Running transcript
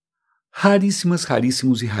Raríssimas,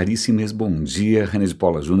 raríssimos e raríssimas, bom dia. René de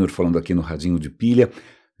Paula Júnior falando aqui no Radinho de Pilha,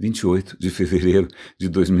 28 de fevereiro de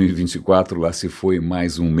 2024, lá se foi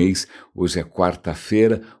mais um mês, hoje é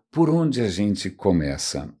quarta-feira. Por onde a gente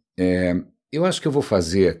começa? Eu acho que eu vou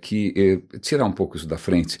fazer aqui, tirar um pouco isso da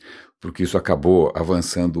frente, porque isso acabou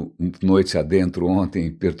avançando noite adentro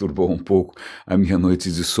ontem, perturbou um pouco a minha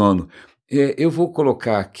noite de sono. Eu vou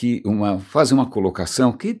colocar aqui, fazer uma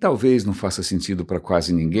colocação que talvez não faça sentido para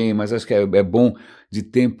quase ninguém, mas acho que é bom de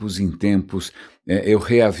tempos em tempos eu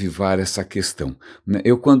reavivar essa questão, né?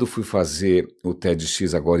 Eu, quando fui fazer o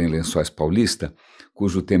TEDx agora em Lençóis Paulista,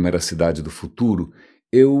 cujo tema era Cidade do Futuro,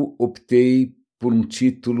 eu optei por um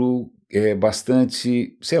título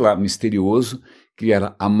bastante, sei lá, misterioso, que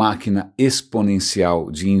era A Máquina Exponencial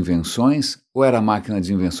de Invenções, ou era a Máquina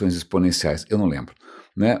de Invenções Exponenciais? Eu não lembro.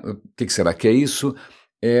 Né? O que será que é isso?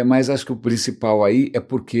 Mas acho que o principal aí é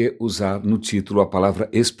porque usar no título a palavra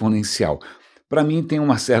exponencial. Para mim tem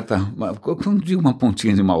uma certa, não digo uma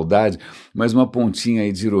pontinha de maldade, mas uma pontinha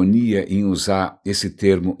aí de ironia em usar esse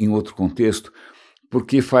termo em outro contexto,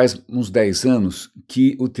 porque faz uns 10 anos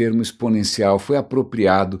que o termo exponencial foi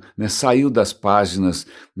apropriado, né, saiu das páginas,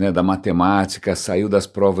 né, da matemática, saiu das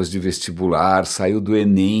provas de vestibular, saiu do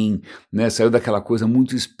Enem, né, saiu daquela coisa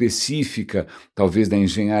muito específica, talvez da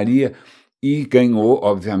engenharia, e ganhou,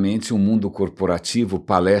 obviamente, um mundo corporativo,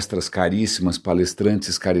 palestras caríssimas,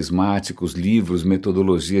 palestrantes carismáticos, livros,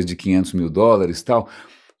 metodologias de $500 mil, tal,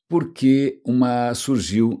 porque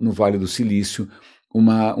surgiu no Vale do Silício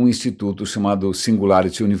um instituto chamado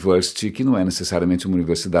Singularity University, que não é necessariamente uma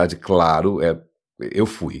universidade, claro, eu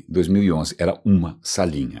fui, em 2011, era uma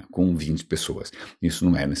salinha com 20 pessoas. Isso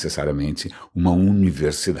não é necessariamente uma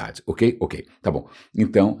universidade, ok? Ok, tá bom.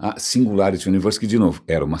 Então, a Singularity University, que de novo,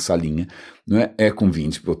 era uma salinha, não é com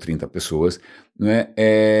 20 ou 30 pessoas, não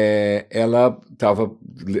é? Ela estava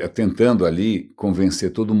tentando ali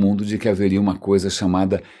convencer todo mundo de que haveria uma coisa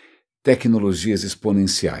chamada tecnologias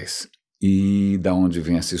exponenciais. E da onde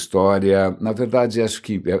vem essa história? Na verdade, acho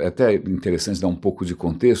que é até interessante dar um pouco de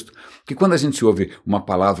contexto, que quando a gente ouve uma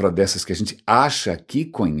palavra dessas que a gente acha que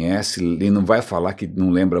conhece, e não vai falar que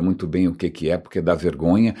não lembra muito bem o que é, porque dá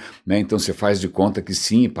vergonha, né? Então você faz de conta que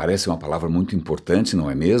sim, parece uma palavra muito importante, não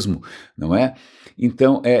é mesmo? Não é?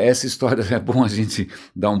 Então, essa história é bom a gente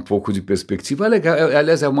dar um pouco de perspectiva. É legal,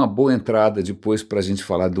 aliás, é uma boa entrada depois para a gente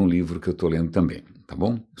falar de um livro que eu estou lendo também, tá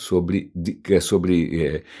bom? Sobre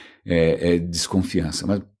desconfiança,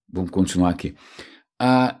 mas vamos continuar aqui.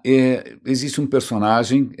 Existe um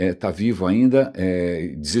personagem, está vivo ainda,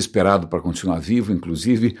 desesperado para continuar vivo,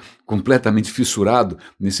 inclusive completamente fissurado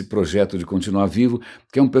nesse projeto de continuar vivo,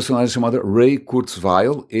 que é um personagem chamado Ray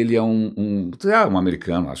Kurzweil. Ele é um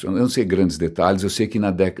americano, acho. Eu não sei grandes detalhes, eu sei que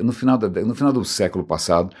no final do século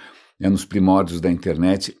passado, nos primórdios da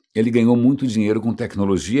internet, ele ganhou muito dinheiro com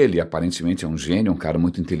tecnologia. Ele aparentemente é um gênio, um cara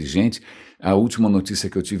muito inteligente. A última notícia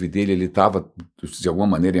que eu tive dele, ele estava, de alguma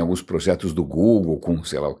maneira, em alguns projetos do Google, com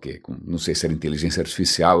sei lá o quê, não sei se era inteligência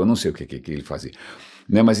artificial, eu não sei o que ele fazia.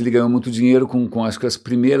 Né, mas ele ganhou muito dinheiro com acho que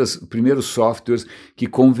primeiros softwares que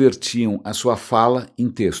convertiam a sua fala em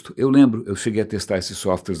texto. Eu lembro, eu cheguei a testar esses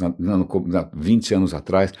softwares 20 anos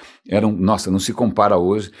atrás, nossa, não se compara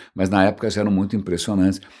hoje, mas na época já eram muito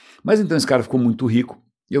impressionantes. Mas então esse cara ficou muito rico,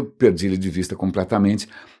 eu perdi ele de vista completamente,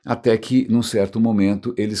 até que, num certo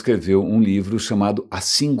momento, ele escreveu um livro chamado A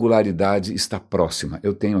Singularidade Está Próxima.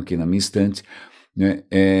 Eu tenho aqui na minha estante, né,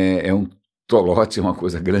 é um tolote, é uma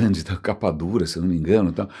coisa grande, capa dura, se eu não me engano.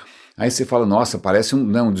 Então, aí você fala, nossa, parece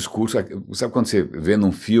um discurso. Sabe quando você vê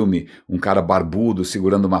num filme um cara barbudo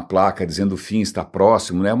segurando uma placa dizendo o fim está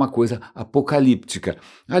próximo? É uma coisa apocalíptica.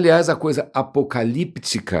 Aliás, a coisa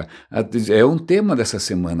apocalíptica é um tema dessa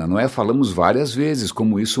semana, não é? Falamos várias vezes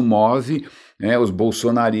como isso move os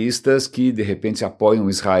bolsonaristas que de repente apoiam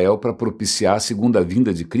Israel para propiciar a segunda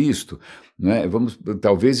vinda de Cristo. Né?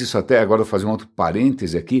 Talvez isso até, agora fazer um outro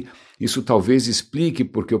parêntese aqui, isso talvez explique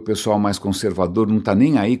porque o pessoal mais conservador não está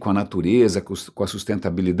nem aí com a natureza, com a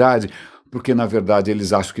sustentabilidade, porque na verdade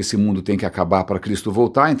eles acham que esse mundo tem que acabar para Cristo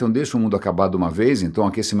voltar, então deixa o mundo acabar de uma vez. Então o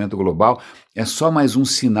aquecimento global é só mais um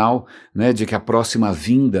sinal, né, de que a próxima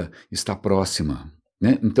vinda está próxima.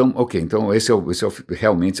 Né? Então, ok, então esse é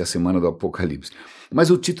realmente a semana do Apocalipse. Mas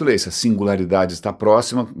o título é esse, a singularidade está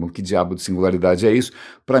próxima. O que diabo de singularidade é isso?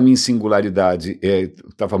 Para mim, singularidade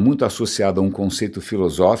estava muito associado a um conceito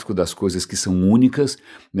filosófico das coisas que são únicas,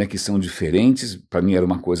 né, que são diferentes. Para mim era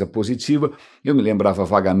uma coisa positiva. Eu me lembrava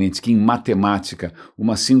vagamente que em matemática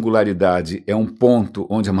uma singularidade é um ponto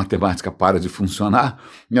onde a matemática para de funcionar,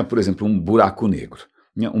 né? Por exemplo, um buraco negro.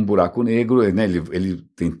 né? Um buraco negro, né, ele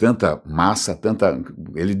tem tanta massa,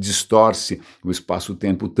 ele distorce o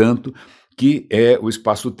espaço-tempo tanto que o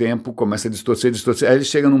espaço-tempo começa a distorcer, aí ele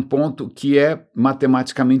chega num ponto que é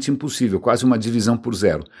matematicamente impossível, quase uma divisão por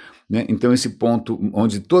zero. Né? Então esse ponto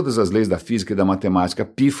onde todas as leis da física e da matemática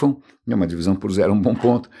pifam, uma divisão por zero é um bom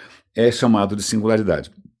ponto, é chamado de singularidade.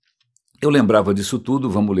 Eu lembrava disso tudo,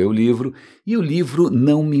 vamos ler o livro, e o livro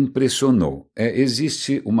não me impressionou.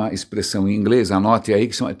 Existe uma expressão em inglês, anote aí,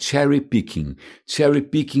 que chama cherry picking. Cherry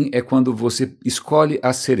picking é quando você escolhe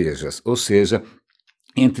as cerejas, ou seja,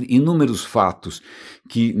 entre inúmeros fatos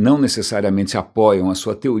que não necessariamente apoiam a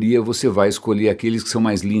sua teoria, você vai escolher aqueles que são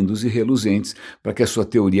mais lindos e reluzentes para que a sua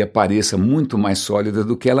teoria pareça muito mais sólida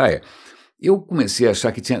do que ela é. Eu comecei a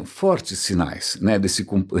achar que tinha fortes sinais, né, desse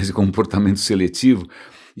comportamento seletivo,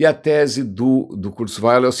 e a tese do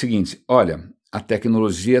Kurzweil é o seguinte: olha, a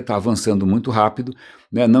tecnologia está avançando muito rápido,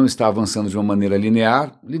 né, não está avançando de uma maneira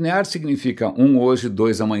linear. Linear significa 1 hoje,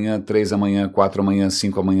 2 amanhã, 3 amanhã, 4 amanhã,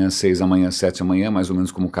 5 amanhã, 6 amanhã, 7 amanhã, mais ou menos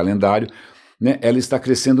como calendário. Né, ela está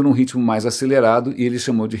crescendo num ritmo mais acelerado e ele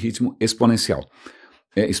chamou de ritmo exponencial.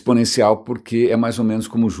 Exponencial porque é mais ou menos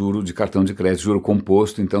como juro de cartão de crédito, juro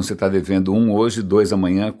composto. Então você está devendo 1 hoje, 2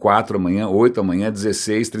 amanhã, 4 amanhã, 8 amanhã,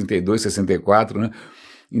 16, 32, 64, né?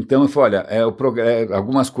 Então eu falei, olha,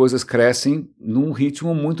 algumas coisas crescem num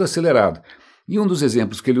ritmo muito acelerado. E um dos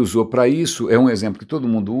exemplos que ele usou para isso é um exemplo que todo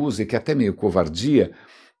mundo usa e que é até meio covardia,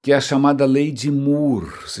 que é a chamada lei de Moore.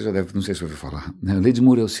 Você já deve, não sei se ouviu falar. Né? A lei de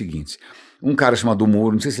Moore é o seguinte: um cara chamado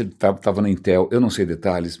Moore, não sei se ele estava na Intel, eu não sei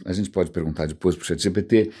detalhes, a gente pode perguntar depois para o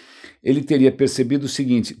ChatGPT, ele teria percebido o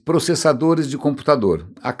seguinte: processadores de computador,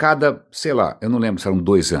 a cada, sei lá, eu não lembro se eram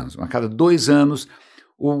 2 anos, a cada 2 anos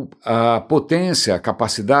a potência, a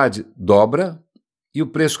capacidade dobra e o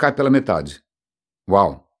preço cai pela metade.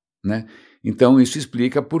 Uau! Né? Então isso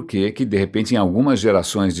explica por que de repente em algumas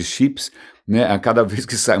gerações de chips, né, a cada vez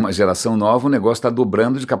que sai uma geração nova, o negócio está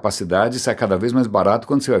dobrando de capacidade, sai cada vez mais barato.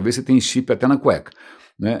 Quando você vai ver, você tem chip até na cueca.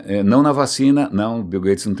 Né? Não na vacina, não, Bill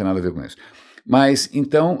Gates não tem nada a ver com isso. Mas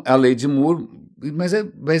então a lei de Moore,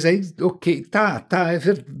 mas aí, ok, tá, é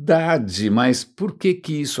verdade, mas por que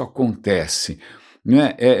isso acontece?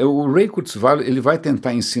 Né? O Ray Kurzweil, ele vai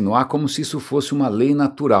tentar insinuar como se isso fosse uma lei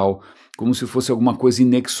natural, como se fosse alguma coisa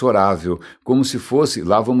inexorável, como se fosse,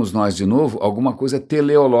 lá vamos nós de novo, alguma coisa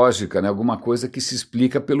teleológica, né? Alguma coisa que se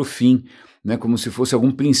explica pelo fim, né? Como se fosse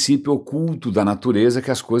algum princípio oculto da natureza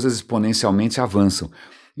que as coisas exponencialmente avançam.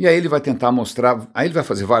 E aí ele vai tentar mostrar, aí ele vai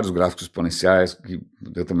fazer vários gráficos exponenciais, que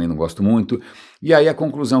eu também não gosto muito, e aí a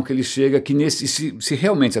conclusão que ele chega é que se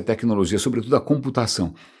realmente a tecnologia, sobretudo a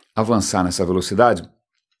computação, avançar nessa velocidade,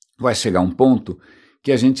 vai chegar um ponto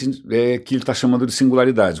que que ele está chamando de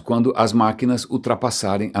singularidade, quando as máquinas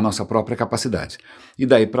ultrapassarem a nossa própria capacidade. E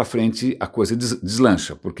daí para frente a coisa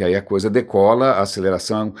deslancha, porque aí a coisa decola, a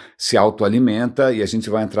aceleração se autoalimenta e a gente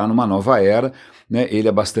vai entrar numa nova era. Né? Ele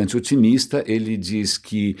é bastante otimista, ele diz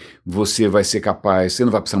que você vai ser capaz, você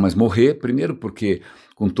não vai precisar mais morrer, primeiro porque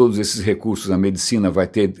com todos esses recursos a medicina vai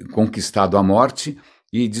ter conquistado a morte.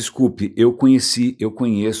 E desculpe, eu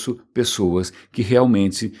conheço pessoas que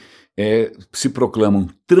realmente se proclamam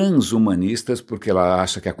transhumanistas porque ela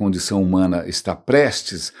acha que a condição humana está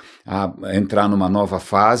prestes a entrar numa nova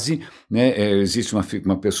fase. Né? Existe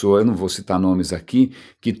uma pessoa, eu não vou citar nomes aqui,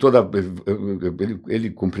 que ele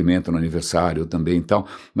cumprimenta no aniversário também e tal,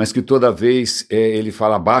 mas que toda vez ele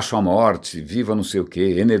fala abaixo a morte, viva não sei o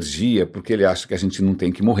quê, energia, porque ele acha que a gente não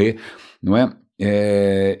tem que morrer, não é?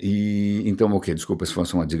 Então, desculpa se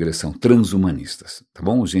fosse uma digressão, transhumanistas, tá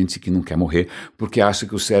bom? Gente que não quer morrer porque acha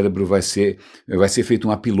que o cérebro vai ser feito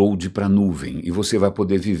um upload para a nuvem e você vai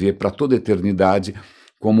poder viver para toda a eternidade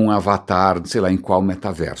como um avatar, sei lá, em qual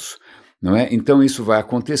metaverso, não é? Então isso vai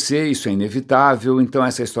acontecer, isso é inevitável, então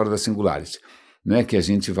essa é a história da singularity. Né, que a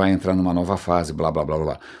gente vai entrar numa nova fase, blá, blá, blá,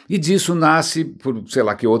 blá. E disso nasce, por sei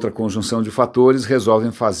lá que outra conjunção de fatores,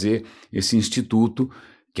 resolvem fazer esse instituto,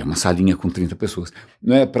 que é uma salinha com 30 pessoas,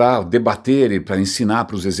 né, para debater e para ensinar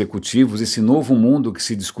para os executivos esse novo mundo que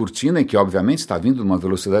se descortina e que obviamente está vindo numa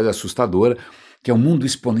velocidade assustadora, que é um mundo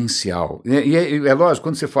exponencial. E é lógico,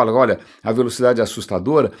 quando você fala, olha, a velocidade é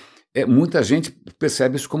assustadora, muita gente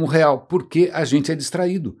percebe isso como real, porque a gente é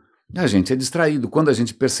distraído. A gente é distraído. Quando a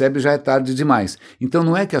gente percebe, já é tarde demais. Então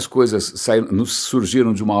não é que as coisas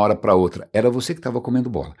surgiram de uma hora para outra. Era você que estava comendo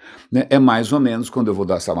bola. Né? É mais ou menos quando eu vou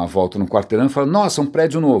dar uma volta no quarteirão e falo, nossa, um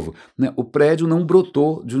prédio novo. Né? O prédio não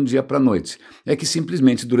brotou de um dia para a noite. É que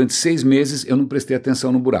simplesmente durante 6 meses eu não prestei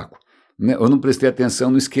atenção no buraco. Né? Eu não prestei atenção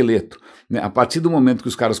no esqueleto. Né? A partir do momento que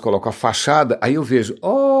os caras colocam a fachada, aí eu vejo,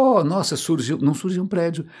 nossa, não surgiu um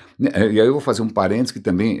prédio. E aí eu vou fazer um parênteses que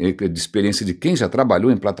também é de experiência de quem já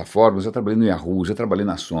trabalhou em plataformas, já trabalhei no Yahoo, já trabalhei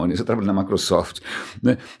na Sony, já trabalhei na Microsoft,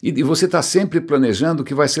 né? E você está sempre planejando o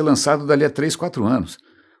que vai ser lançado dali a 3, 4 anos.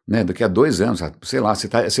 Né, daqui a 2 anos, sei lá,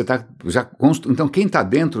 então quem está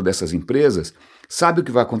dentro dessas empresas sabe o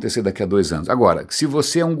que vai acontecer daqui a 2 anos. Agora, se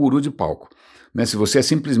você é um guru de palco, né, se você é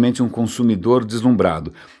simplesmente um consumidor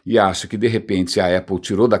deslumbrado e acha que de repente a Apple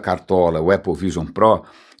tirou da cartola o Apple Vision Pro,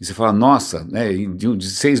 e você fala, nossa, né, de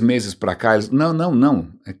 6 meses para cá, não,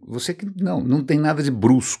 você que não tem nada de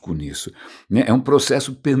brusco nisso, né, é um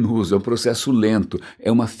processo penoso, é um processo lento,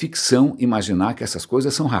 é uma ficção imaginar que essas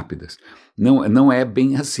coisas são rápidas. Não é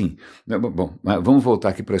bem assim. Bom, vamos voltar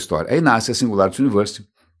aqui para a história. Aí nasce a Singularity University.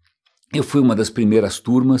 Eu fui uma das primeiras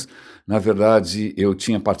turmas, na verdade eu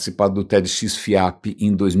tinha participado do TEDx FIAP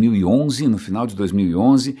em 2011, no final de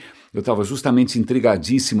 2011, eu estava justamente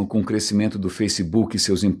intrigadíssimo com o crescimento do Facebook e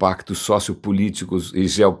seus impactos sociopolíticos e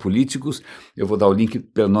geopolíticos. Eu vou dar o link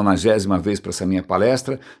pela 90ª vez para essa minha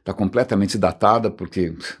palestra, está completamente datada,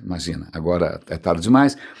 porque, imagina, agora é tarde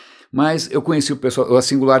demais. Mas eu conheci o pessoal, a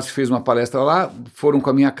Singularity fez uma palestra lá, foram com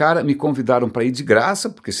a minha cara, me convidaram para ir de graça,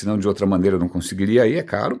 porque senão de outra maneira eu não conseguiria ir, é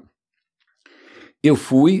caro. Eu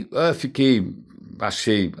fui,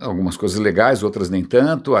 achei algumas coisas legais, outras nem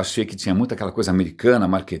tanto, achei que tinha muita aquela coisa americana,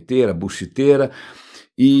 marqueteira, buchiteira,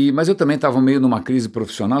 mas eu também estava meio numa crise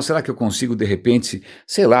profissional. Será que eu consigo, de repente,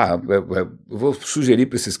 sei lá, eu vou sugerir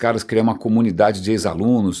para esses caras criar uma comunidade de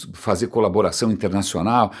ex-alunos, fazer colaboração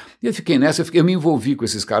internacional? E eu fiquei nessa, eu me envolvi com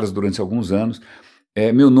esses caras durante alguns anos.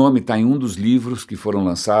 Meu nome está em um dos livros que foram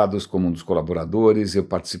lançados como um dos colaboradores. Eu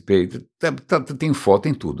participei, tem foto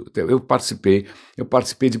em tudo. Eu participei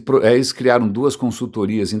eles criaram 2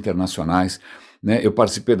 consultorias internacionais, né? Eu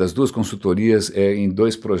participei das 2 consultorias em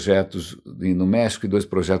 2 projetos no México e 2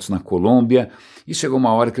 projetos na Colômbia, e chegou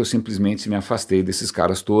uma hora que eu simplesmente me afastei desses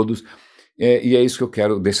caras todos. E é isso que eu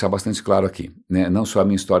quero deixar bastante claro aqui, né? Não só a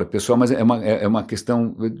minha história pessoal, mas é uma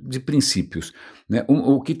questão de princípios, né?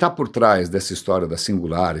 O que está por trás dessa história da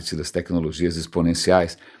Singularity, das tecnologias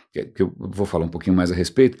exponenciais, que eu vou falar um pouquinho mais a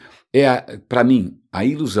respeito, para mim, a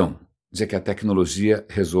ilusão de que a tecnologia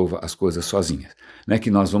resolva as coisas sozinha, né? Que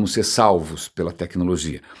nós vamos ser salvos pela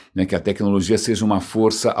tecnologia, né? Que a tecnologia seja uma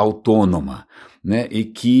força autônoma, né? E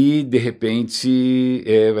que, de repente,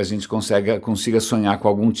 a gente consiga sonhar com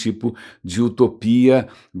algum tipo de utopia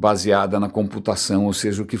baseada na computação, ou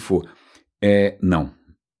seja o que for. Não.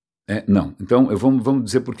 Não. Então, vamos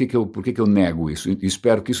dizer por que eu nego isso, e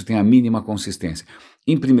espero que isso tenha a mínima consistência.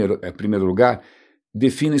 Em primeiro lugar,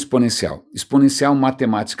 defina exponencial. Exponencial,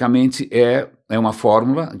 matematicamente, é uma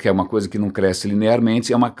fórmula, que é uma coisa que não cresce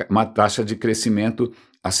linearmente, é uma taxa de crescimento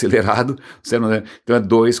acelerado. Então é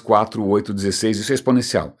 2, 4, 8, 16, isso é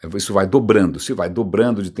exponencial. Isso vai dobrando. Se vai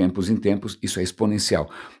dobrando de tempos em tempos, isso é exponencial,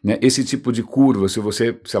 né? Esse tipo de curva, se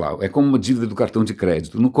você, sei lá, é como uma dívida do cartão de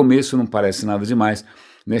crédito. No começo não parece nada demais,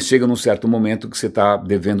 né? Chega num certo momento que você está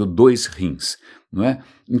devendo 2 rins, não é?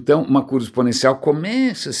 Então, uma curva exponencial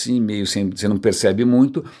começa assim, meio sem, você não percebe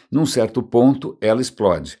muito, num certo ponto ela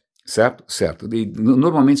explode, certo? Certo. E,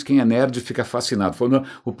 normalmente quem é nerd fica fascinado.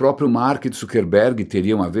 O próprio Mark Zuckerberg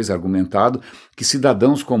teria uma vez argumentado que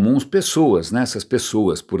cidadãos comuns, pessoas, né, essas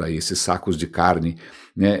pessoas por aí, esses sacos de carne,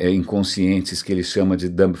 né, inconscientes que ele chama de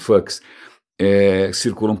dumb fucks,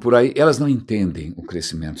 circulam por aí, elas não entendem o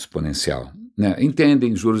crescimento exponencial. Né?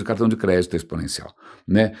 Entendem juros de cartão de crédito exponencial,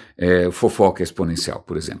 né? Fofoca exponencial,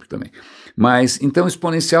 por exemplo, também. Mas, então,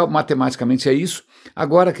 exponencial, matematicamente é isso.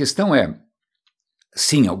 Agora, a questão é,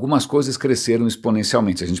 sim, algumas coisas cresceram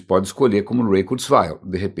exponencialmente. A gente pode escolher como Ray Kurzweil,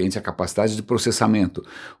 de repente, a capacidade de processamento,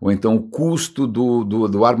 ou então o custo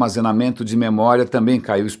do armazenamento de memória também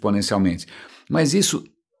caiu exponencialmente. Mas isso...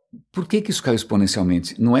 Por que isso caiu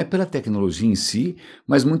exponencialmente? Não é pela tecnologia em si,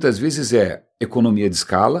 mas muitas vezes é economia de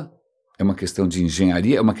escala, é uma questão de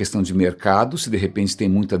engenharia, é uma questão de mercado. Se de repente tem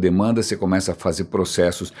muita demanda, você começa a fazer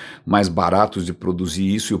processos mais baratos de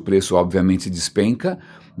produzir isso e o preço obviamente despenca,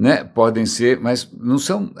 né? Podem ser, mas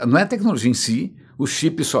não é a tecnologia em si, o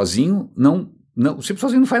chip sozinho o chip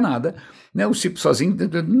sozinho não faz nada, né? O chip sozinho,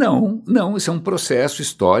 não, isso é um processo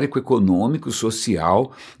histórico, econômico,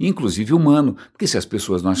 social, inclusive humano, porque se as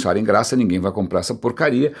pessoas não acharem graça, ninguém vai comprar essa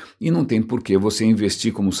porcaria, e não tem por que você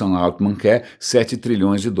investir, como o Sam Altman quer, 7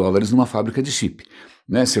 trilhões de dólares numa fábrica de chip,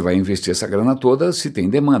 né? Você vai investir essa grana toda se tem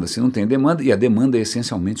demanda, se não tem demanda, e a demanda é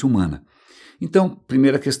essencialmente humana. Então,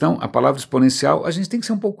 primeira questão, a palavra exponencial, a gente tem que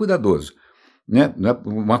ser um pouco cuidadoso. Né?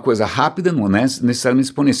 Uma coisa rápida não é necessariamente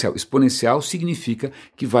exponencial. Exponencial significa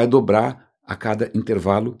que vai dobrar a cada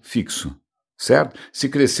intervalo fixo, certo? Se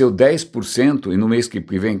cresceu 10% e no mês que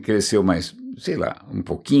vem cresceu mais sei lá, um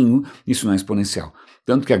pouquinho, isso não é exponencial.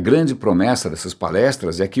 Tanto que a grande promessa dessas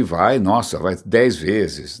palestras é que vai 10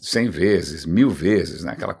 vezes, 100 vezes, 1000 vezes,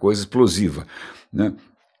 né? Aquela coisa explosiva, né?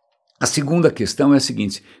 A segunda questão é a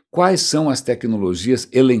seguinte: quais são as tecnologias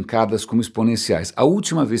elencadas como exponenciais? A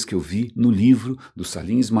última vez que eu vi no livro do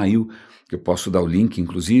Salim Ismail, que eu posso dar o link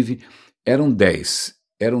inclusive, eram 10.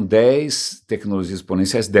 Eram 10 tecnologias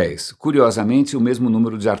exponenciais, 10. Curiosamente, o mesmo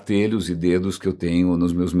número de artelhos e dedos que eu tenho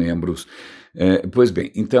nos meus membros. Pois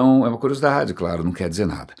bem, então é uma curiosidade, claro, não quer dizer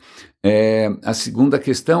nada. A segunda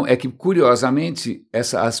questão é que, curiosamente,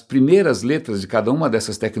 as primeiras letras de cada uma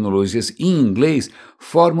dessas tecnologias em inglês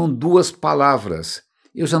formam duas palavras.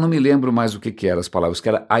 Eu já não me lembro mais o que eram as palavras, que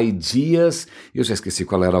era ideas, eu já esqueci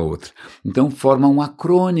qual era a outra. Então forma um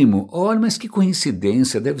acrônimo. Olha, mas que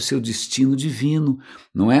coincidência, deve ser o destino divino,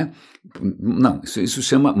 não é? Não, isso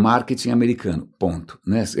chama marketing americano, ponto.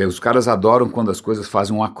 Né? Os caras adoram quando as coisas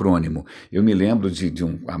fazem um acrônimo. Eu me lembro de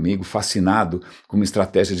um amigo fascinado com uma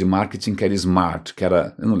estratégia de marketing que era SMART, que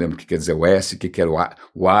era, eu não lembro o que quer dizer o S, o que era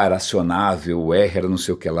o A era acionável, o R era não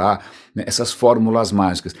sei o que lá, né? Essas fórmulas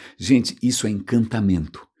mágicas. Gente, isso é encantamento.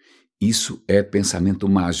 Isso é pensamento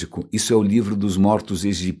mágico, isso é o livro dos mortos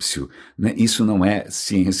egípcio, né? Isso não é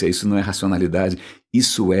ciência, isso não é racionalidade,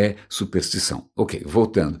 isso é superstição. Ok,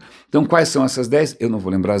 voltando. Então, quais são essas 10? Eu não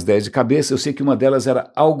vou lembrar as 10 de cabeça, eu sei que uma delas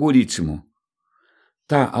era algoritmo.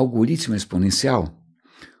 Tá, algoritmo exponencial?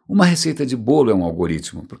 Uma receita de bolo é um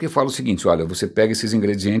algoritmo, porque fala o seguinte: olha, você pega esses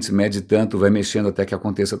ingredientes, mede tanto, vai mexendo até que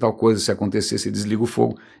aconteça tal coisa, se acontecer, você desliga o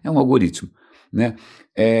fogo. É um algoritmo, né?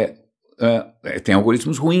 Tem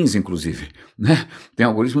algoritmos ruins, inclusive, né? Tem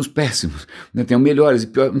algoritmos péssimos, né? Tem melhores e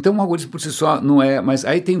piores. Então, um algoritmo por si só não é, mas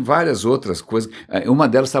aí tem várias outras coisas. Uma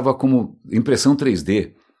delas estava como impressão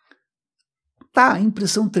 3D. Tá,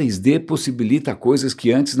 impressão 3D possibilita coisas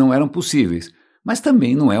que antes não eram possíveis, mas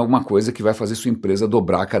também não é uma coisa que vai fazer sua empresa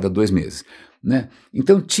dobrar a cada 2 meses, né?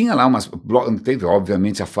 Então tinha lá teve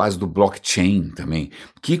obviamente a fase do blockchain também,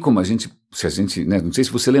 que como se a gente, né, não sei se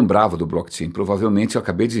você lembrava do blockchain, provavelmente eu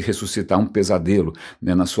acabei de ressuscitar um pesadelo,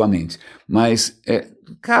 né, na sua mente, mas,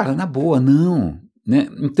 cara, na boa, não, né?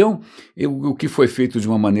 Então, o que foi feito de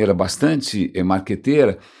uma maneira bastante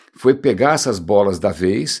marqueteira foi pegar essas bolas da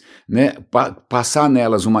vez, né, passar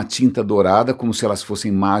nelas uma tinta dourada, como se elas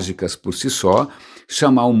fossem mágicas por si só,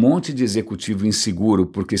 chamar um monte de executivo inseguro,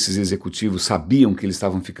 porque esses executivos sabiam que eles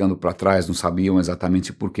estavam ficando para trás, não sabiam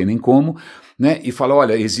exatamente por que nem como, né, e falar: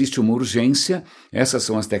 olha, existe uma urgência, essas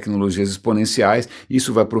são as tecnologias exponenciais,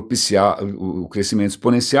 isso vai propiciar o crescimento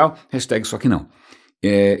exponencial, hashtag só que não.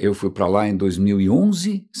 Eu fui para lá em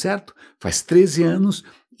 2011, certo? Faz 13 anos,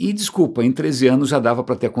 e desculpa, em 13 anos já dava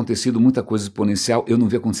para ter acontecido muita coisa exponencial, eu não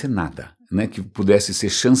vi acontecer nada, né, que pudesse ser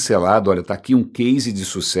chancelado. Olha, está aqui um case de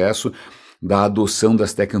sucesso da adoção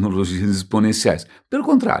das tecnologias exponenciais. Pelo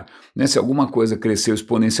contrário, né, se alguma coisa cresceu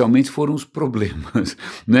exponencialmente foram os problemas,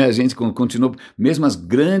 né? A gente continuou, mesmo as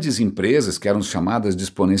grandes empresas que eram chamadas de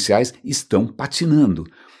exponenciais estão patinando.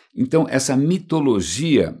 Então essa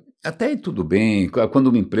mitologia, até aí tudo bem, quando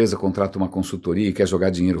uma empresa contrata uma consultoria e quer jogar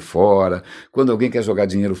dinheiro fora, quando alguém quer jogar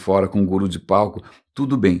dinheiro fora com um guru de palco,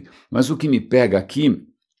 tudo bem. Mas o que me pega aqui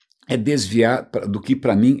é desviar do que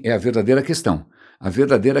para mim é a verdadeira questão. A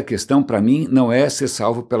verdadeira questão para mim não é ser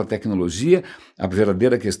salvo pela tecnologia, a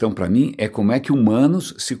verdadeira questão para mim é como é que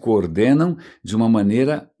humanos se coordenam de uma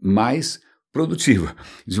maneira mais produtiva,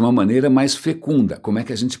 de uma maneira mais fecunda, como é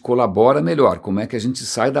que a gente colabora melhor, como é que a gente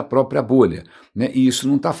sai da própria bolha, né? E isso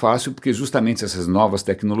não está fácil porque justamente essas novas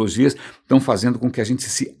tecnologias estão fazendo com que a gente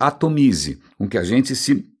se atomize, com que a gente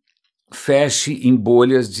se feche em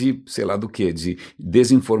bolhas de, sei lá do que, de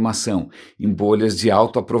desinformação, em bolhas de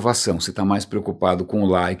autoaprovação. Você está mais preocupado com o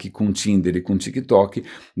like, com o Tinder e com o TikTok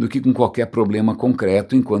do que com qualquer problema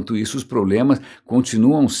concreto. Enquanto isso, os problemas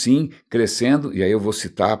continuam sim crescendo, e aí eu vou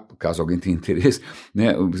citar, caso alguém tenha interesse,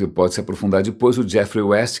 né, você pode se aprofundar depois, o Jeffrey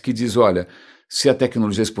West, que diz: olha, se a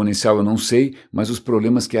tecnologia é exponencial eu não sei, mas os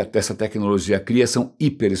problemas que essa tecnologia cria são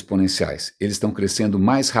hiperexponenciais. Eles estão crescendo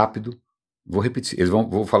mais rápido. Vou repetir,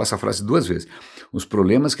 vou falar essa frase 2 vezes. Os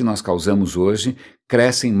problemas que nós causamos hoje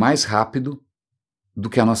crescem mais rápido do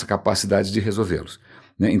que a nossa capacidade de resolvê-los,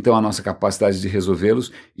 né? Então a nossa capacidade de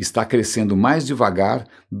resolvê-los está crescendo mais devagar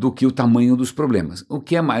do que o tamanho dos problemas, o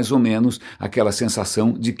que é mais ou menos aquela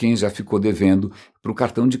sensação de quem já ficou devendo para o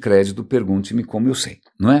cartão de crédito, pergunte-me como eu sei,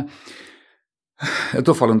 não é? Eu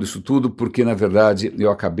estou falando isso tudo porque, na verdade, eu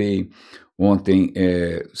acabei ontem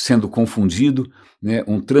sendo confundido, né?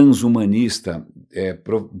 Um transhumanista,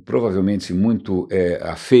 provavelmente muito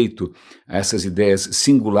afeito a essas ideias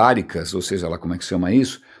singuláricas, ou seja lá como é que chama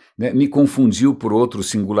isso, né, me confundiu por outro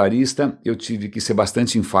singularista, eu tive que ser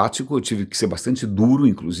bastante enfático, eu tive que ser bastante duro,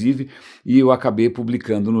 inclusive, e eu acabei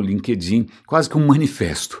publicando no LinkedIn quase que um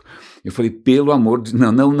manifesto. Eu falei, pelo amor de...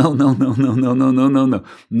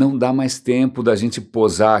 Não dá mais tempo da gente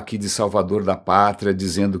posar aqui de salvador da pátria,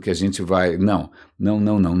 dizendo que a gente vai... Não.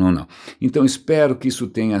 Então, espero que isso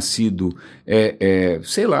tenha sido,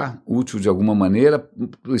 sei lá, útil de alguma maneira.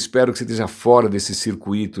 Espero que você esteja fora desse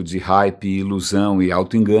circuito de hype, ilusão e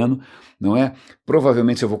auto-engano, não é?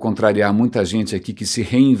 Provavelmente eu vou contrariar muita gente aqui que se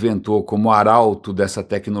reinventou como arauto dessa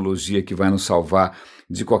tecnologia que vai nos salvar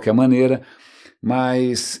de qualquer maneira.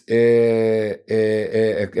 Mas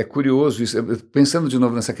é curioso isso. Pensando de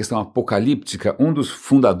novo nessa questão apocalíptica, um dos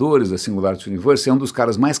fundadores da Singularity Universe é um dos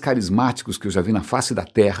caras mais carismáticos que eu já vi na face da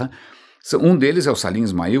Terra. Um deles é o Salim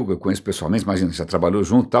Ismail, que eu conheço pessoalmente, imagina, já trabalhou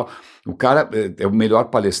junto e tal. O cara é o melhor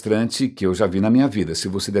palestrante que eu já vi na minha vida. Se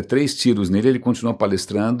você der 3 tiros nele, ele continua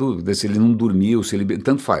palestrando, se ele não dormiu, se ele...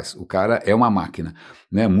 tanto faz. O cara é uma máquina,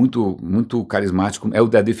 né? Muito, muito carismático, é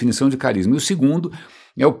a definição de carisma. E o segundo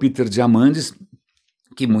é o Peter Diamandis,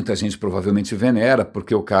 que muita gente provavelmente venera,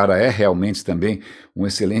 porque o cara é realmente também um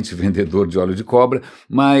excelente vendedor de óleo de cobra,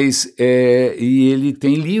 mas e ele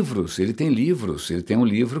tem um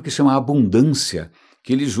livro que chama Abundância,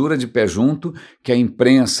 que ele jura de pé junto que a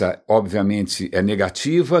imprensa, obviamente, é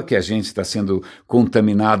negativa, que a gente está sendo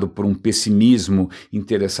contaminado por um pessimismo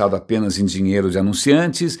interessado apenas em dinheiro de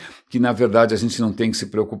anunciantes, que na verdade a gente não tem que se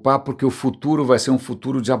preocupar porque o futuro vai ser um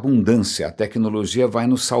futuro de abundância, a tecnologia vai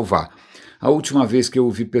nos salvar. A última vez que eu o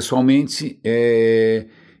vi pessoalmente,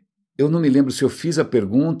 eu não me lembro se eu fiz a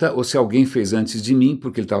pergunta ou se alguém fez antes de mim,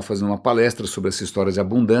 porque ele estava fazendo uma palestra sobre essa história de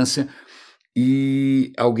abundância,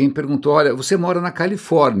 e alguém perguntou, olha, você mora na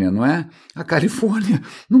Califórnia, não é? A Califórnia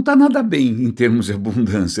não está nada bem em termos de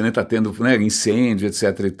abundância, né? Está tendo, né, incêndio,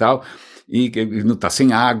 etc. e tal, e não está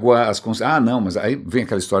sem água, não, mas aí vem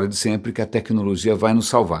aquela história de sempre que a tecnologia vai nos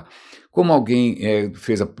salvar. Como alguém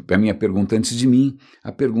fez a minha pergunta antes de mim,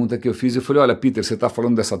 a pergunta que eu fiz, eu falei, olha, Peter, você está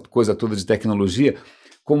falando dessa coisa toda de tecnologia,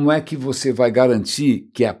 como é que você vai garantir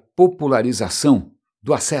que a popularização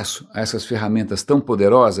do acesso a essas ferramentas tão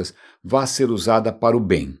poderosas vá ser usada para o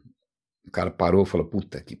bem? O cara parou e falou,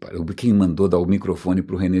 puta que pariu, quem mandou dar o microfone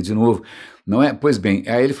para o René de novo? Não é? Pois bem,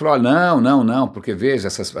 aí ele falou, não, porque veja,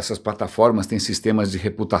 essas plataformas têm sistemas de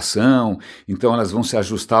reputação, então elas vão se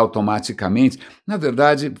ajustar automaticamente. Na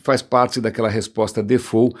verdade, faz parte daquela resposta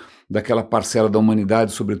default, daquela parcela da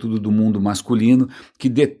humanidade, sobretudo do mundo masculino, que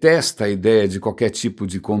detesta a ideia de qualquer tipo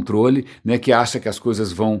de controle, né, que acha que as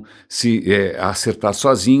coisas vão se acertar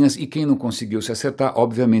sozinhas, e quem não conseguiu se acertar,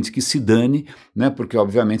 obviamente que se dane, né, porque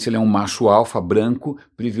obviamente ele é um macho alfa, branco,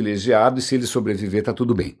 privilegiado, e se ele sobreviver está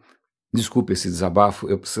tudo bem. Desculpe esse desabafo,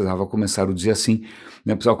 eu precisava começar o dia assim,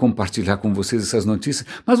 né? Precisava compartilhar com vocês essas notícias,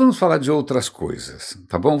 mas vamos falar de outras coisas,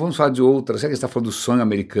 tá bom? Vamos falar de outras, já que a gente está falando do sonho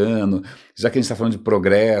americano, já que a gente está falando de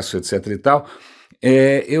progresso, etc e tal,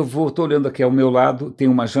 estou olhando aqui ao meu lado, tem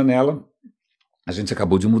uma janela, a gente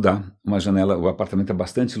acabou de mudar, uma janela, o apartamento é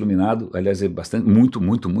bastante iluminado, aliás, é muito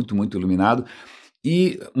iluminado,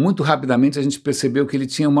 e muito rapidamente a gente percebeu que ele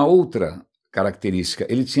tinha uma outra característica,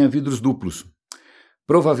 ele tinha vidros duplos.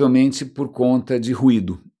 Provavelmente por conta de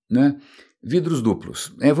ruído, né? Vidros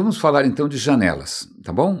duplos. Vamos falar então de janelas,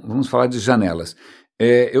 tá bom? Vamos falar de janelas.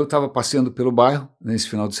 Eu estava passeando pelo bairro nesse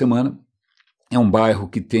final de semana. É um bairro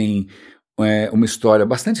que tem uma história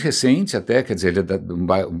bastante recente até, quer dizer, ele é um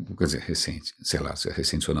bairro, quer dizer, recente, sei lá se é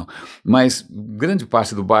recente ou não, mas grande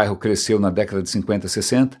parte do bairro cresceu na década de 50,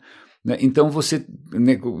 60, né? Então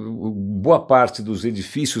boa parte dos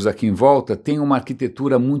edifícios aqui em volta tem uma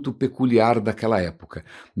arquitetura muito peculiar daquela época,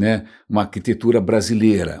 né? Uma arquitetura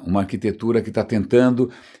brasileira, uma arquitetura que está tentando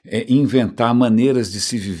inventar maneiras de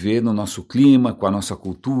se viver no nosso clima, com a nossa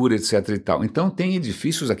cultura, etc. e tal. Então tem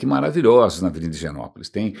edifícios aqui maravilhosos na Avenida Higienópolis,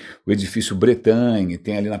 tem o edifício Bretagne,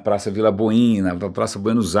 tem ali na Praça Vila Boina, na Praça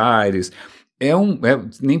Buenos Aires.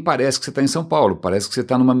 Nem parece que você está em São Paulo, parece que você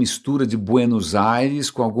está numa mistura de Buenos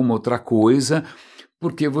Aires com alguma outra coisa,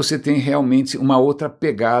 porque você tem realmente uma outra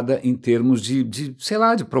pegada em termos sei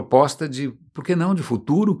lá, de proposta por que não, de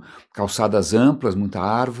futuro, calçadas amplas, muita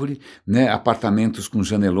árvore, né, apartamentos com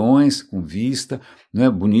janelões, com vista,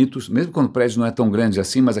 né, bonitos, mesmo quando o prédio não é tão grande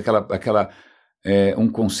assim, mas um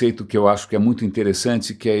conceito que eu acho que é muito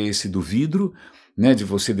interessante, que é esse do vidro, né, de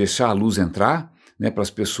você deixar a luz entrar, né, para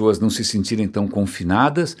as pessoas não se sentirem tão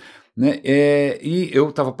confinadas, né, e eu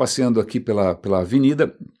estava passeando aqui pela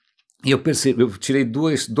avenida E eu tirei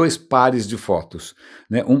dois pares de fotos,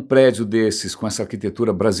 né? Um prédio desses com essa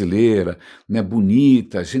arquitetura brasileira, né?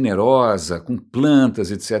 Bonita, generosa, com plantas,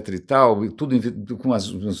 etc. e tal, e tudo com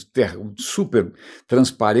super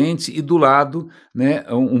transparente, e do lado, né?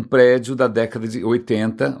 Um prédio da década de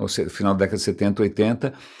 80, ou seja, final da década de 70,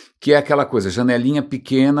 80, que é aquela coisa, janelinha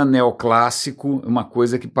pequena, neoclássico, uma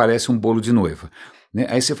coisa que parece um bolo de noiva, né?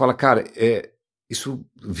 Aí você fala, cara, isso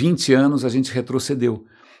 20 anos a gente retrocedeu.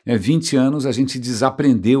 20 anos a gente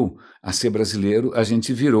desaprendeu a ser brasileiro, a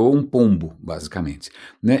gente virou um pombo, basicamente,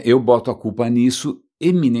 né? Eu boto a culpa nisso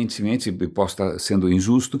eminentemente, e posso estar sendo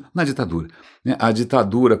injusto, na ditadura, né? A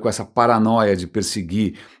ditadura, com essa paranoia de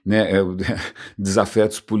perseguir, né,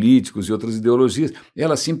 desafetos políticos e outras ideologias,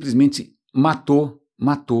 ela simplesmente matou,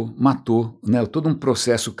 né, todo um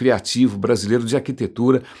processo criativo brasileiro de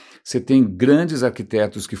arquitetura. Você tem grandes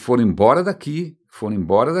arquitetos que foram embora daqui,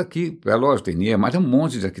 é lógico, tem Niemeyer, mas tem um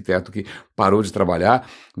monte de arquiteto que parou de trabalhar.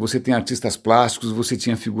 Você tem artistas plásticos, você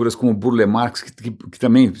tinha figuras como Burle Marx, que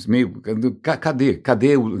também meio, cadê,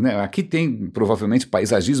 né? Aqui tem provavelmente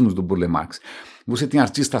paisagismos do Burle Marx. Você tem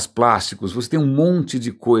artistas plásticos, você tem um monte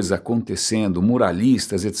de coisa acontecendo,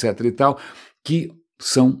 muralistas, etc. e tal, que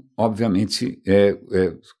são, obviamente,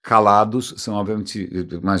 calados, são, obviamente,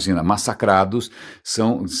 imagina, massacrados,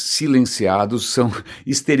 são silenciados, são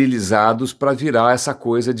esterilizados para virar essa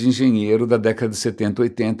coisa de engenheiro da década de 70,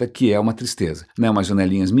 80, que é uma tristeza, né? Umas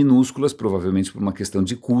janelinhas minúsculas, provavelmente por uma questão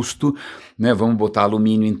de custo, né? Vamos botar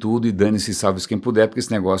alumínio em tudo e dane-se, salve-se quem puder, porque esse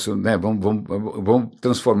negócio, né? Vamos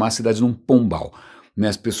transformar a cidade num pombal, né?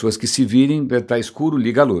 As pessoas que se virem, tá escuro,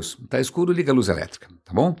 liga a luz, tá escuro, liga a luz elétrica,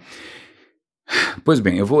 tá bom? Pois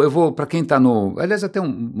bem, eu vou para quem está no... Aliás, até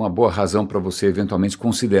uma boa razão para você eventualmente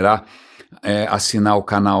considerar assinar o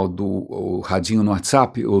canal do Radinho no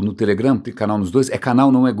WhatsApp ou no Telegram, tem canal nos dois, é canal,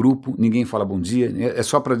 não é grupo, ninguém fala bom dia, é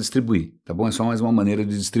só para distribuir, tá bom? É só mais uma maneira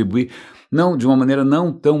de distribuir, não de uma maneira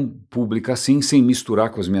não tão pública assim, sem misturar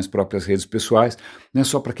com as minhas próprias redes pessoais, não é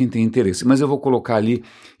só para quem tem interesse, mas eu vou colocar ali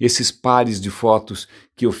esses pares de fotos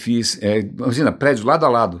que eu fiz, imagina, prédio lado a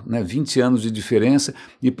lado, né, 20 anos de diferença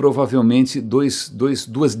e provavelmente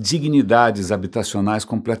duas dignidades habitacionais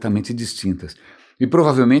completamente distintas. E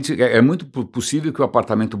provavelmente é muito possível que o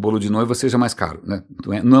apartamento bolo de noiva seja mais caro, né?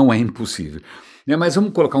 Não é impossível. Mas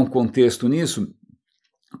vamos colocar um contexto nisso,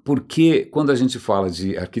 porque quando a gente fala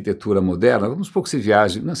de arquitetura moderna, vamos supor que você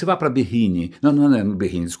viaje, você vai para Berrini, não é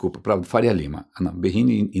Berrini, desculpa, para Faria Lima, não,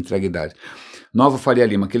 Berrini entrega idade. Nova Faria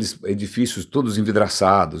Lima, aqueles edifícios todos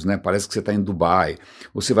envidraçados, né? Parece que você está em Dubai.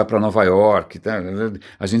 Ou você vai para Nova York. Tá?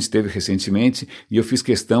 A gente esteve recentemente e eu fiz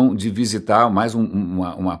questão de visitar mais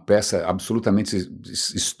uma peça absolutamente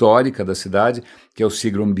histórica da cidade, que é o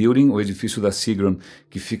Seagram Building, o edifício da Seagram,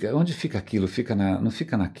 que fica... Onde fica aquilo? Não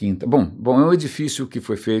fica na Quinta. Bom, é um edifício que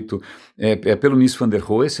foi feito pelo Mies van der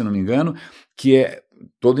Rohe, se não me engano, que é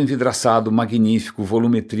todo envidraçado, magnífico,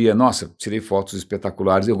 volumetria, nossa, tirei fotos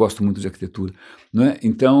espetaculares, eu gosto muito de arquitetura, né?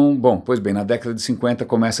 Então, bom, pois bem, na década de 50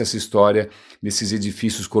 começa essa história desses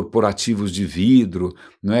edifícios corporativos de vidro,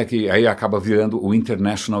 né, que aí acaba virando o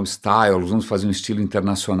International Style, vamos fazer um estilo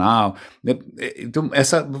internacional, né? Então,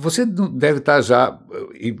 você deve estar já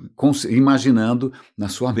imaginando na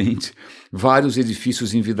sua mente vários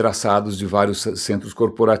edifícios envidraçados de vários centros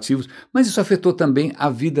corporativos, mas isso afetou também a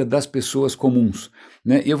vida das pessoas comuns,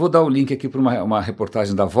 né? E eu vou dar o link aqui para uma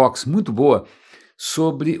reportagem da Vox, muito boa,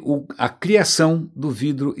 sobre a criação do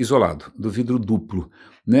vidro isolado, do vidro duplo,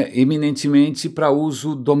 né? Eminentemente para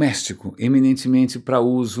uso doméstico, eminentemente para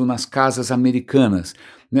uso nas casas americanas,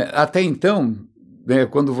 né? Até então, né,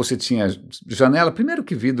 quando você tinha janela, primeiro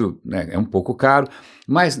que vidro, né, é um pouco caro,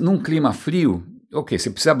 mas num clima frio, ok, você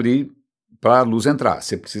precisa abrir para a luz entrar,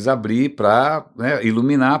 você precisa abrir para, né,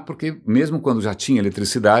 iluminar, porque mesmo quando já tinha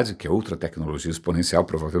eletricidade, que é outra tecnologia exponencial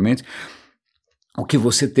provavelmente, o que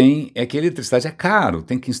você tem é que a eletricidade é caro,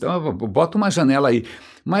 tem que instalar, bota uma janela aí.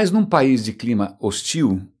 Mas num país de clima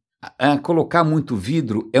hostil, colocar muito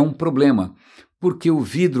vidro é um problema, porque o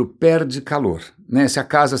vidro perde calor, né? Se a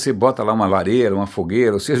casa você bota lá uma lareira, uma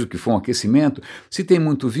fogueira, ou seja o que for, um aquecimento, se tem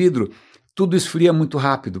muito vidro, tudo esfria muito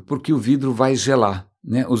rápido, porque o vidro vai gelar,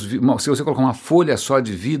 né? Se você colocar uma folha só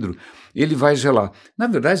de vidro, ele vai gelar. Na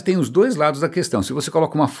verdade, tem os dois lados da questão. Se você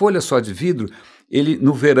coloca uma folha só de vidro,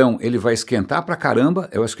 no verão ele vai esquentar pra caramba.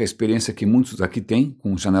 Eu acho que é a experiência que muitos aqui têm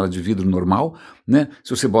com janela de vidro normal, né? Se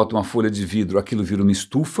você bota uma folha de vidro, aquilo vira uma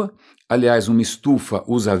estufa. Aliás, uma estufa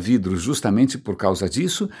usa vidro justamente por causa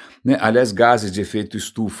disso, né? Aliás, gases de efeito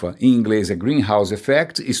estufa em inglês é greenhouse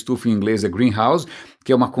effect, estufa em inglês é greenhouse,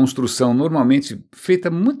 que é uma construção normalmente feita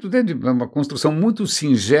uma construção muito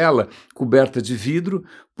singela, coberta de vidro,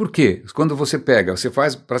 Por quê? Quando você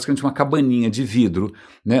faz praticamente uma cabaninha de vidro,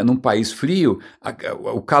 né, num país frio,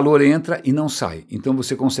 o calor entra e não sai. Então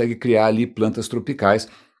você consegue criar ali plantas tropicais.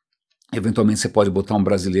 Eventualmente você pode botar um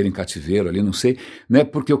brasileiro em cativeiro ali, não sei, né?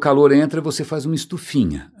 Porque o calor entra e você faz uma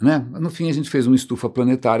estufinha, né? No fim a gente fez uma estufa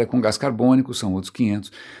planetária com gás carbônico, são outros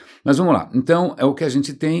 500. Mas vamos lá, então é o que a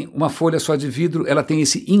gente tem, uma folha só de vidro, ela tem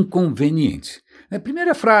esse inconveniente.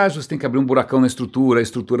 Primeiro é frágil, você tem que abrir um buracão na estrutura, a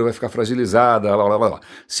estrutura vai ficar fragilizada, blá, blá, blá.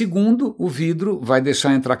 Segundo, o vidro vai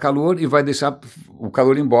deixar entrar calor e vai deixar o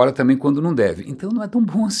calor embora também quando não deve. Então não é tão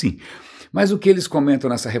bom assim. Mas o que eles comentam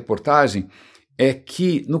nessa reportagem é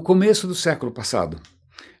que no começo do século passado,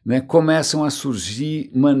 né, começam a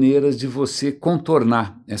surgir maneiras de você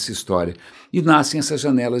contornar essa história. E nascem essas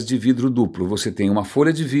janelas de vidro duplo. Você tem uma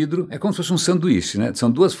folha de vidro, é como se fosse um sanduíche, né?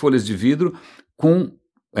 São duas folhas de vidro com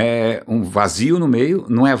um vazio no meio,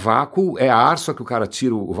 não é vácuo, é ar, só que o cara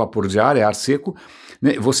tira o vapor de ar, é ar seco,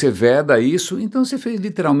 né? Você veda isso, então você fez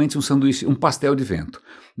literalmente um sanduíche, um pastel de vento,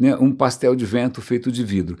 né? Um pastel de vento feito de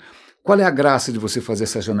vidro. Qual é a graça de você fazer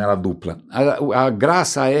essa janela dupla? A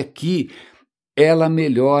graça é que ela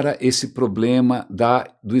melhora esse problema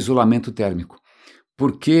do isolamento térmico.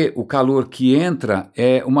 Porque o calor que entra,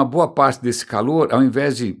 uma boa parte desse calor, ao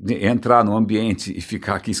invés de entrar no ambiente e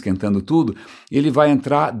ficar aqui esquentando tudo, ele vai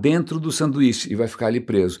entrar dentro do sanduíche e vai ficar ali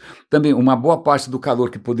preso. Também, uma boa parte do calor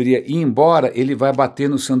que poderia ir embora, ele vai bater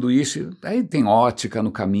no sanduíche, aí tem ótica no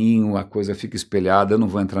caminho, a coisa fica espelhada, eu não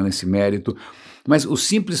vou entrar nesse mérito. Mas o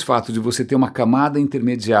simples fato de você ter uma camada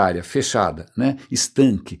intermediária, fechada, né,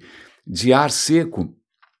 estanque, de ar seco,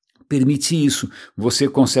 permite isso. Você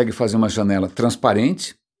consegue fazer uma janela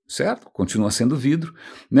transparente, certo? Continua sendo vidro,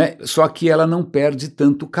 né? Só que ela não perde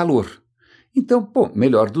tanto calor. Então,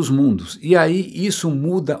 melhor dos mundos. E aí isso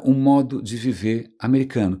muda o modo de viver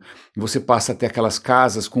americano. Você passa até aquelas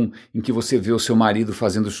casas em que você vê o seu marido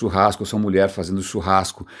fazendo churrasco, a sua mulher fazendo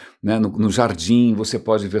churrasco, né? No jardim, você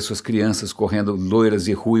pode ver suas crianças correndo, loiras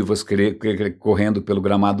e ruivas, correndo pelo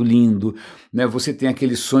gramado lindo, né? Você tem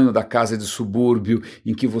aquele sonho da casa de subúrbio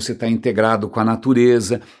em que você está integrado com a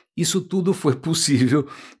natureza. Isso tudo foi possível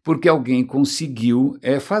porque alguém conseguiu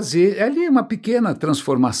fazer ali uma pequena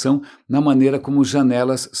transformação na maneira como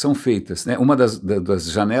janelas são feitas, né? Uma das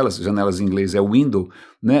janelas em inglês é window,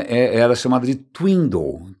 né? Era chamada de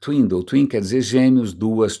twindle. Twin quer dizer gêmeos,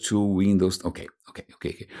 duas, two windows, ok.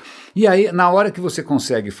 E aí, na hora que você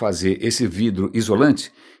consegue fazer esse vidro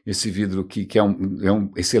isolante, esse vidro que é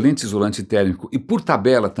um excelente isolante térmico e por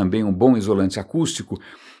tabela também um bom isolante acústico,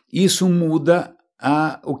 isso muda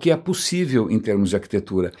o que é possível em termos de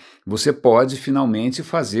arquitetura. Você pode finalmente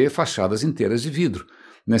fazer fachadas inteiras de vidro,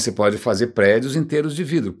 né? Você pode fazer prédios inteiros de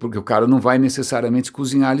vidro, porque o cara não vai necessariamente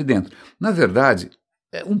cozinhar ali dentro. Na verdade,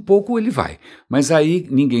 um pouco ele vai, mas aí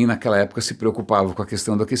ninguém naquela época se preocupava com a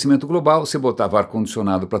questão do aquecimento global, você botava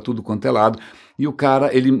ar-condicionado para tudo quanto é lado, e o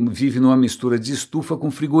cara ele vive numa mistura de estufa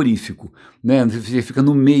com frigorífico, né? Ele fica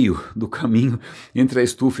no meio do caminho entre a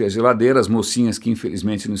estufa e a geladeira, as mocinhas que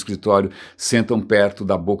infelizmente no escritório sentam perto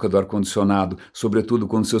da boca do ar-condicionado, sobretudo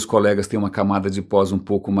quando seus colegas têm uma camada de pós um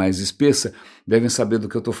pouco mais espessa, devem saber do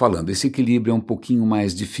que eu estou falando. Esse equilíbrio é um pouquinho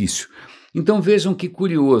mais difícil. Então vejam que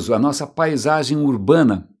curioso, a nossa paisagem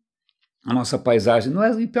urbana, a nossa paisagem,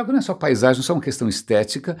 e pior que não é só paisagem, não é só uma questão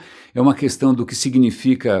estética, é uma questão do que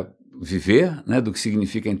significa viver, né, do que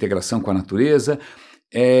significa a integração com a natureza,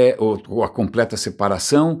 ou a completa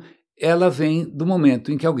separação, ela vem do momento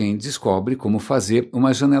em que alguém descobre como fazer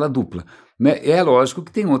uma janela dupla. Né? É lógico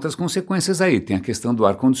que tem outras consequências aí, tem a questão do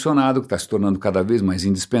ar-condicionado, que está se tornando cada vez mais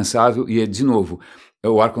indispensável, e de novo,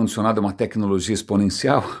 o ar-condicionado é uma tecnologia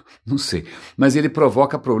exponencial? Não sei. Mas ele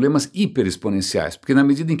provoca problemas hiperexponenciais, porque na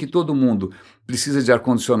medida em que todo mundo precisa de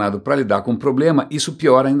ar-condicionado para lidar com o problema, isso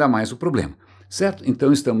piora ainda mais o problema. Certo?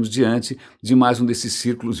 Então estamos diante de mais um desses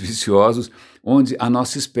círculos viciosos, onde a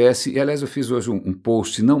nossa espécie, e aliás eu fiz hoje um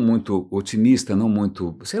post não muito otimista, não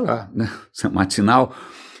muito, né, matinal,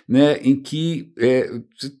 né, em que eu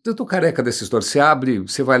estou careca dessa história.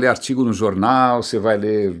 Você vai ler artigo no jornal, você vai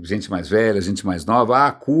ler gente mais velha, gente mais nova,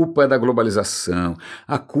 a culpa é da globalização,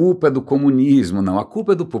 a culpa é do comunismo, não, a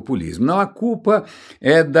culpa é do populismo, não, a culpa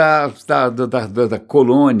é da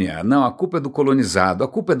colônia, não, a culpa é do colonizado, a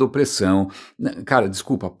culpa é da opressão. Cara,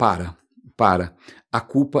 desculpa, para. A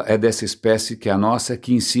culpa é dessa espécie que é a nossa,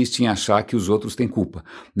 que insiste em achar que os outros têm culpa.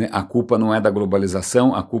 Né? A culpa não é da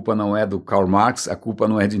globalização, a culpa não é do Karl Marx, a culpa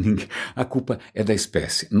não é de ninguém, a culpa é da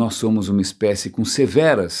espécie. Nós somos uma espécie com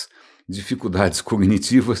severas dificuldades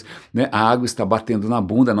cognitivas, né? A água está batendo na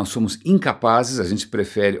bunda, nós somos incapazes, a gente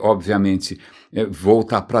prefere, obviamente,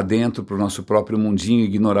 voltar para dentro, para o nosso próprio mundinho,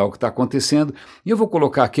 ignorar o que está acontecendo. E eu vou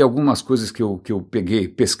colocar aqui algumas coisas que eu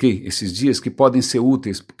pesquei esses dias, que podem ser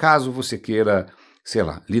úteis, caso você queira, sei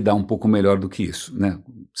lá, lidar um pouco melhor do que isso, né?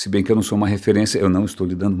 Se bem que eu não sou uma referência, eu não estou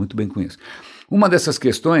lidando muito bem com isso. Uma dessas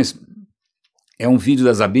questões é um vídeo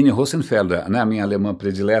da Sabine Rosenfelder, né, a minha alemã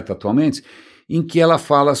predileta atualmente, em que ela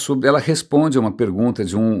fala sobre, ela responde a uma pergunta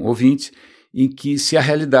de um ouvinte, em que se a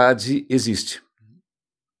realidade existe.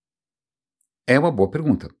 É uma boa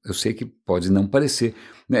pergunta, eu sei que pode não parecer.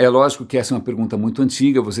 É lógico que essa é uma pergunta muito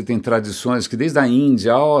antiga, você tem tradições que desde a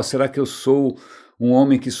Índia, será que eu sou um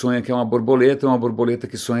homem que sonha que é uma borboleta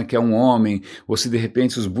que sonha que é um homem, ou se de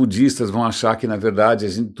repente os budistas vão achar que na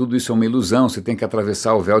verdade tudo isso é uma ilusão, você tem que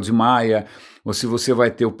atravessar o véu de Maia, ou se você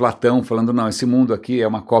vai ter o Platão falando, não, esse mundo aqui é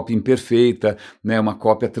uma cópia imperfeita, né, uma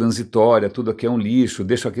cópia transitória, tudo aqui é um lixo,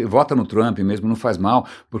 deixa aqui, vota no Trump mesmo, não faz mal,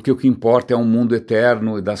 porque o que importa é um mundo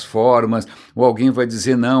eterno das formas, ou alguém vai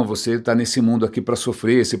dizer, não, você está nesse mundo aqui para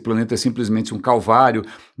sofrer, esse planeta é simplesmente um calvário,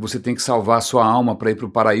 você tem que salvar a sua alma para ir para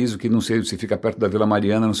o paraíso, que não sei se fica perto da Vila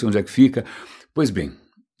Mariana, não sei onde é que fica. Pois bem,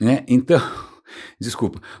 né, então...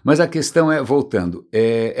 Desculpa, mas a questão é, voltando,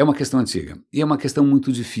 é uma questão antiga, e é uma questão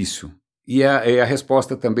muito difícil. E a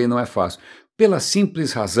resposta também não é fácil, pela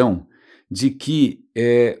simples razão de que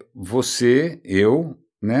você, eu,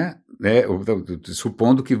 né,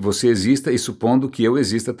 supondo que você exista e supondo que eu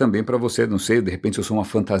exista também para você, não sei, de repente eu sou uma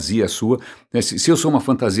fantasia sua, né, se eu sou uma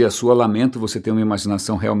fantasia sua, lamento, você ter uma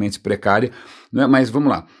imaginação realmente precária, né, mas vamos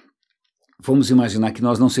lá. Vamos imaginar que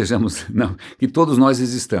nós não sejamos, não, que todos nós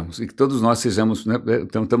existamos e que todos nós sejamos, né,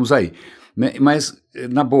 estamos aí, né, mas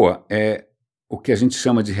na boa, o que a gente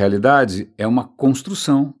chama de realidade é uma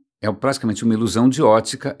construção, é praticamente uma ilusão de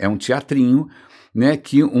ótica, é um teatrinho, né,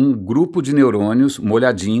 que um grupo de neurônios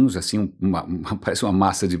molhadinhos, assim, parece uma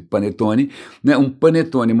massa de panetone, né, um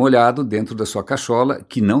panetone molhado dentro da sua cachola,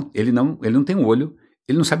 que ele não tem olho,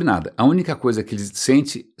 ele não sabe nada. A única coisa que ele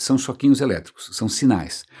sente são choquinhos elétricos, são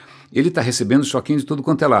sinais. Ele está recebendo choquinhos de tudo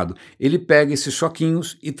quanto é lado. Ele pega esses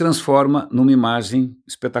choquinhos e transforma numa imagem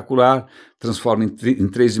espetacular, transforma em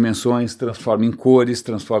 3 dimensões, transforma em cores,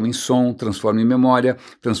 transforma em som, transforma em memória,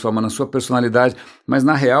 transforma na sua personalidade, mas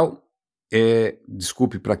na real,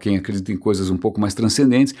 desculpe para quem acredita em coisas um pouco mais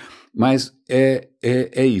transcendentes, mas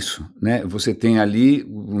é isso, né? Você tem ali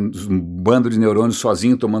um bando de neurônios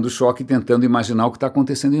sozinho tomando choque e tentando imaginar o que está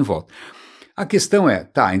acontecendo em volta. A questão é,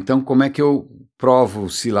 então como é que eu provo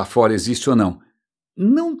se lá fora existe ou não?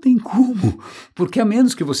 Não tem como, porque a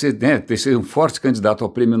menos que você, né, seja um forte candidato ao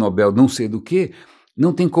prêmio Nobel não sei do que,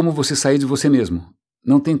 não tem como você sair de você mesmo.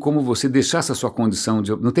 Não tem como você deixar essa sua condição,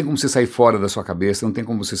 não tem como você sair fora da sua cabeça, não tem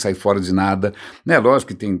como você sair fora de nada. Né?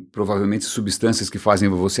 Lógico que tem provavelmente substâncias que fazem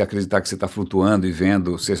você acreditar que você está flutuando e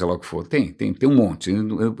vendo, seja lá o que for. Tem um monte,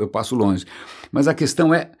 eu passo longe. Mas a questão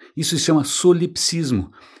isso se chama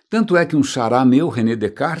solipsismo. Tanto é que um xará meu, René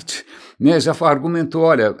Descartes, né, já argumentou,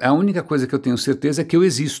 olha, a única coisa que eu tenho certeza é que eu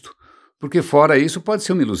existo. Porque fora isso pode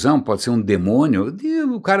ser uma ilusão, pode ser um demônio, e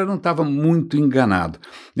o cara não estava muito enganado.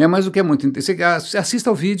 Né? Mas o que é muito interessante, assista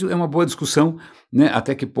ao vídeo, é uma boa discussão, né?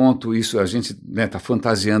 Até que ponto isso, a gente está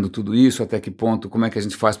fantasiando tudo isso, até que ponto, como é que a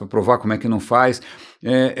gente faz para provar, como é que não faz.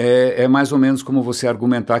 É mais ou menos como você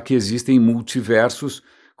argumentar que existem multiversos.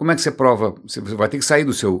 Como é que você prova? Você vai ter que sair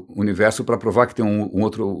do seu universo para provar que tem um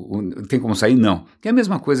outro... Tem como sair? Não. É a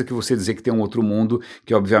mesma coisa que você dizer que tem um outro mundo,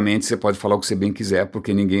 que obviamente você pode falar o que você bem quiser,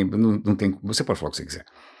 porque ninguém... Não tem, você pode falar o que você quiser.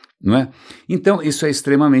 Não é? Então, isso é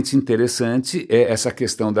extremamente interessante, essa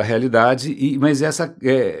questão da realidade, mas essa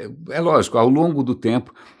é lógico, ao longo do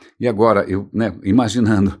tempo... E agora, eu, né,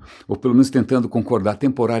 imaginando, ou pelo menos tentando concordar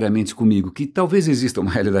temporariamente comigo, que talvez exista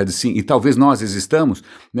uma realidade sim, e talvez nós existamos,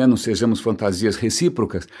 né, não sejamos fantasias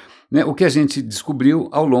recíprocas, né, o que a gente descobriu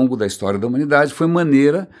ao longo da história da humanidade foi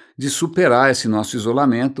maneira de superar esse nosso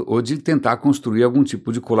isolamento ou de tentar construir algum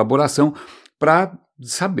tipo de colaboração para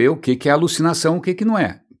saber o que é alucinação, o que não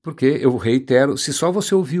é. Porque, eu reitero, se só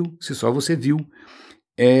você ouviu, se só você viu,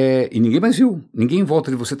 e ninguém mais viu, ninguém em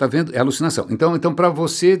volta de você está vendo, é alucinação. Então para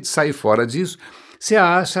você sair fora disso, você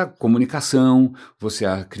acha comunicação, você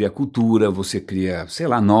cria cultura, você cria, sei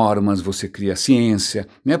lá, normas, você cria ciência,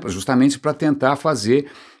 né, justamente para tentar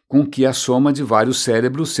fazer com que a soma de vários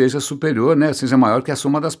cérebros seja superior, né, seja maior que a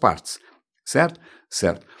soma das partes, certo?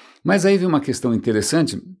 Certo. Mas aí vem uma questão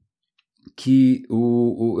interessante, que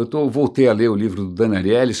eu voltei a ler o livro do Dan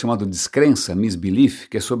Ariely chamado Descrença, Misbelief,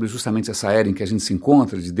 que é sobre justamente essa era em que a gente se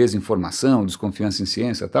encontra de desinformação, desconfiança em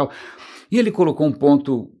ciência e tal, e ele colocou um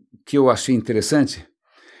ponto que eu achei interessante,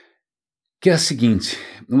 que é a seguinte: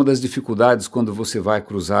 uma das dificuldades quando você vai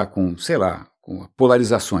cruzar com, sei lá, com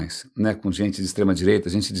polarizações, né, com gente de extrema direita,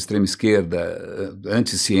 gente de extrema esquerda,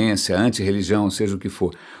 anti-ciência, anti-religião, seja o que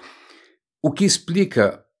for. O que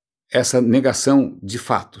explica essa negação de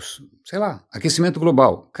fatos? Sei lá, aquecimento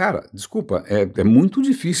global. Cara, desculpa, é muito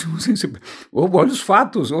difícil. Olha os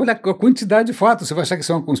fatos, olha a quantidade de fatos. Você vai achar que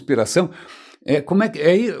isso é uma conspiração? Como é que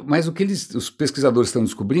mas o que os pesquisadores estão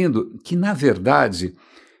descobrindo que, na verdade,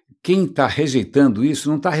 quem está rejeitando isso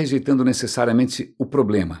não está rejeitando necessariamente o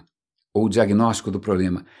problema ou o diagnóstico do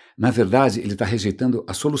problema. Na verdade, ele está rejeitando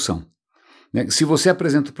a solução. Se você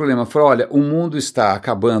apresenta o problema, fala, olha, o mundo está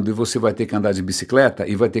acabando e você vai ter que andar de bicicleta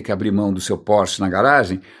e vai ter que abrir mão do seu Porsche na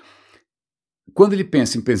garagem, quando ele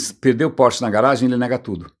pensa em perder o Porsche na garagem, ele nega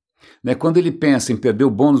tudo. Quando ele pensa em perder o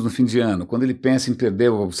bônus no fim de ano, quando ele pensa em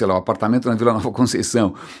perder, sei lá, o apartamento na Vila Nova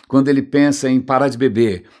Conceição, quando ele pensa em parar de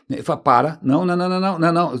beber, ele fala,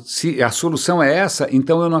 não, se a solução é essa,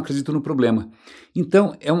 então eu não acredito no problema.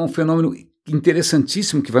 Então é um fenômeno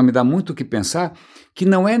interessantíssimo que vai me dar muito o que pensar, que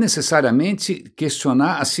não é necessariamente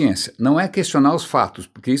questionar a ciência, não é questionar os fatos,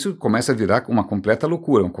 porque isso começa a virar uma completa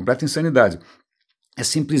loucura, uma completa insanidade. É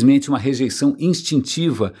simplesmente uma rejeição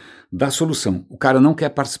instintiva da solução. O cara não quer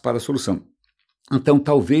participar da solução. Então,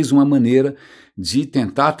 talvez uma maneira de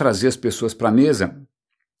tentar trazer as pessoas para a mesa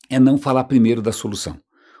é não falar primeiro da solução.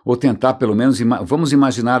 Ou tentar, pelo menos, vamos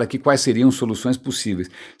imaginar aqui quais seriam soluções possíveis.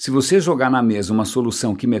 Se você jogar na mesa uma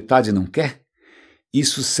solução que metade não quer,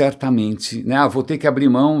 isso certamente, vou ter que abrir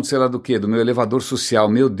mão, sei lá do quê, do meu elevador social,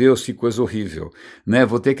 meu Deus, que coisa horrível,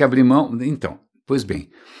 vou ter que abrir mão, então, pois bem,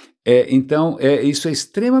 isso é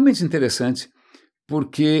extremamente interessante,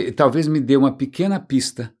 porque talvez me dê uma pequena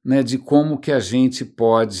pista, de como que a gente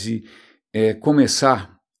pode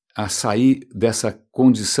começar a sair dessa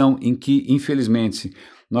condição em que, infelizmente,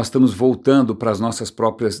 nós estamos voltando para as nossas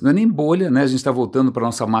próprias, não é nem bolha, a gente está voltando para a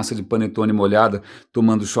nossa massa de panetone molhada,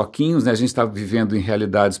 tomando choquinhos, a gente está vivendo em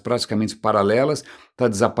realidades praticamente paralelas, está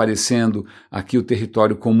desaparecendo aqui o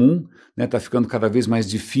território comum, está ficando cada vez mais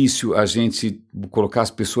difícil a gente colocar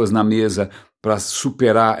as pessoas na mesa para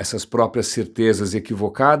superar essas próprias certezas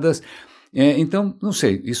equivocadas. Então, não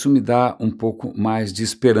sei, isso me dá um pouco mais de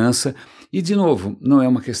esperança e, de novo, não é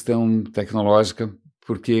uma questão tecnológica,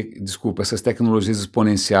 porque, desculpa, essas tecnologias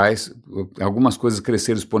exponenciais, algumas coisas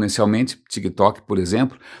cresceram exponencialmente, TikTok, por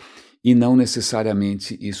exemplo, e não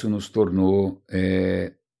necessariamente isso nos tornou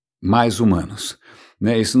mais humanos.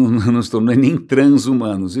 Isso não nos tornou nem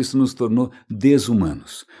transhumanos, isso nos tornou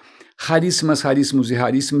desumanos. Raríssimos e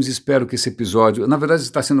raríssimos, espero que esse episódio, na verdade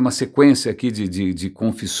está sendo uma sequência aqui de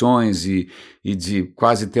confissões e de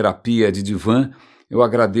quase terapia de divã. Eu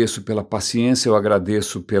agradeço pela paciência, eu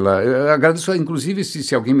agradeço inclusive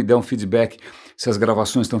se alguém me der um feedback, se as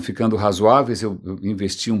gravações estão ficando razoáveis, eu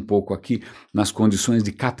investi um pouco aqui nas condições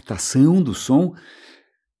de captação do som.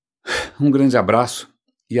 Um grande abraço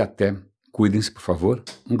e até, cuidem-se por favor,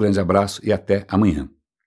 um grande abraço e até amanhã.